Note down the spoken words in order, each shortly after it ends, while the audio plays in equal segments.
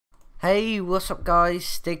Hey, what's up guys,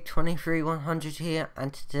 Stig23100 here,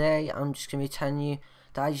 and today I'm just going to be telling you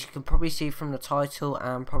that, as you can probably see from the title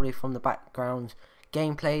and probably from the background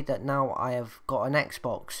gameplay, that now I have got an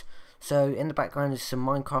Xbox. So in the background is some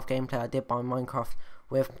Minecraft gameplay. I did buy Minecraft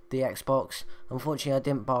with the Xbox. Unfortunately I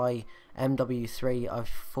didn't buy MW3. I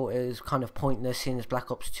thought it was kind of pointless seeing as Black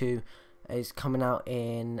Ops 2 is coming out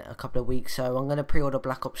in a couple of weeks, so I'm going to pre-order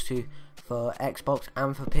Black Ops 2 for Xbox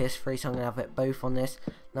and for PS3, so I'm going to have it both on this.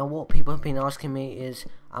 Now what people have been asking me is,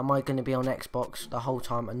 am I going to be on Xbox the whole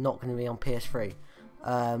time and not going to be on PS3?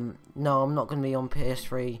 No, I'm not going to be on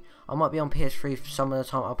PS3. I might be on PS3 for some of the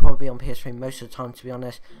time. I'll probably be on PS3 most of the time, to be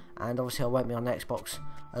honest, and obviously I won't be on Xbox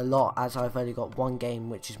a lot, as I've only got one game,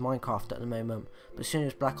 which is Minecraft at the moment. But as soon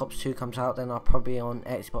as Black Ops 2 comes out, then I'll probably be on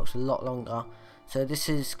Xbox a lot longer. So this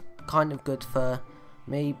is kind of good for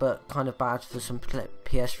me, but kind of bad for some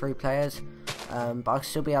PS3 players. But I'll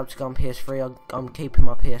still be able to go on PS3. I'm keeping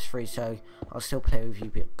my PS3, so I'll still play with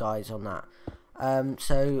you guys on that.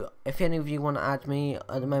 So if any of you want to add me,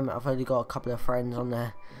 at the moment I've only got a couple of friends on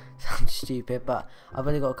there. Sounds stupid, but I've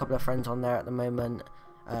only got a couple of friends on there at the moment,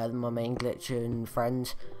 my main glitching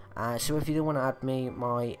friends. So if you do want to add me,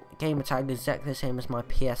 my gamer tag is exactly the same as my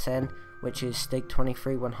PSN, which is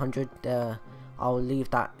Stig23100. I'll leave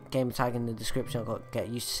that gamer tag in the description. I've got to get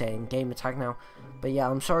used to saying gamer tag now. But yeah,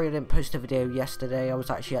 I'm sorry I didn't post a video yesterday. I was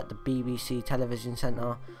actually at the BBC Television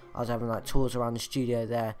Centre. I was having like tours around the studio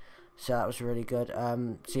there, so that was really good.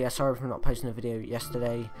 So yeah, sorry for not posting a video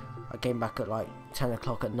yesterday. I came back at like 10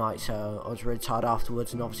 o'clock at night, so I was really tired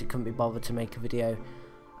afterwards and obviously couldn't be bothered to make a video.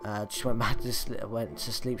 Just went back to went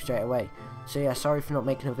to sleep straight away. So yeah, sorry for not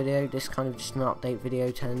making a video. This is kind of just an update video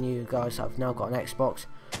telling you guys that I've now got an Xbox.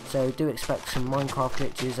 So do expect some Minecraft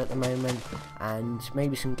glitches at the moment, and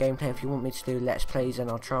maybe some gameplay. If you want me to do let's plays, then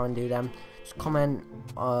I'll try and do them. Just comment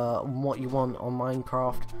on what you want on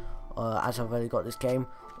Minecraft, as I've only got this game,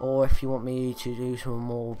 or if you want me to do some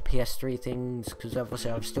more PS3 things, because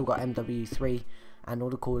obviously I've still got MW3 and all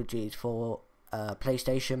the Call of Duties for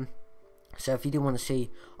PlayStation. So if you do want to see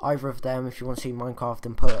either of them, if you want to see Minecraft,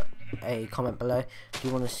 then put a comment below. If you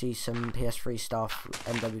want to see some PS3 stuff,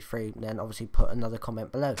 MW3, then obviously put another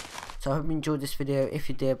comment below. So I hope you enjoyed this video. If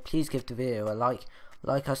you did, please give the video a like.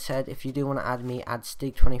 Like I said, if you do want to add me, add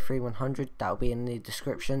Stig23100, that will be in the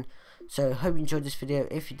description. So hope you enjoyed this video.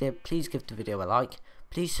 If you did, please give the video a like.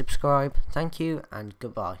 Please subscribe. Thank you and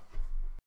goodbye.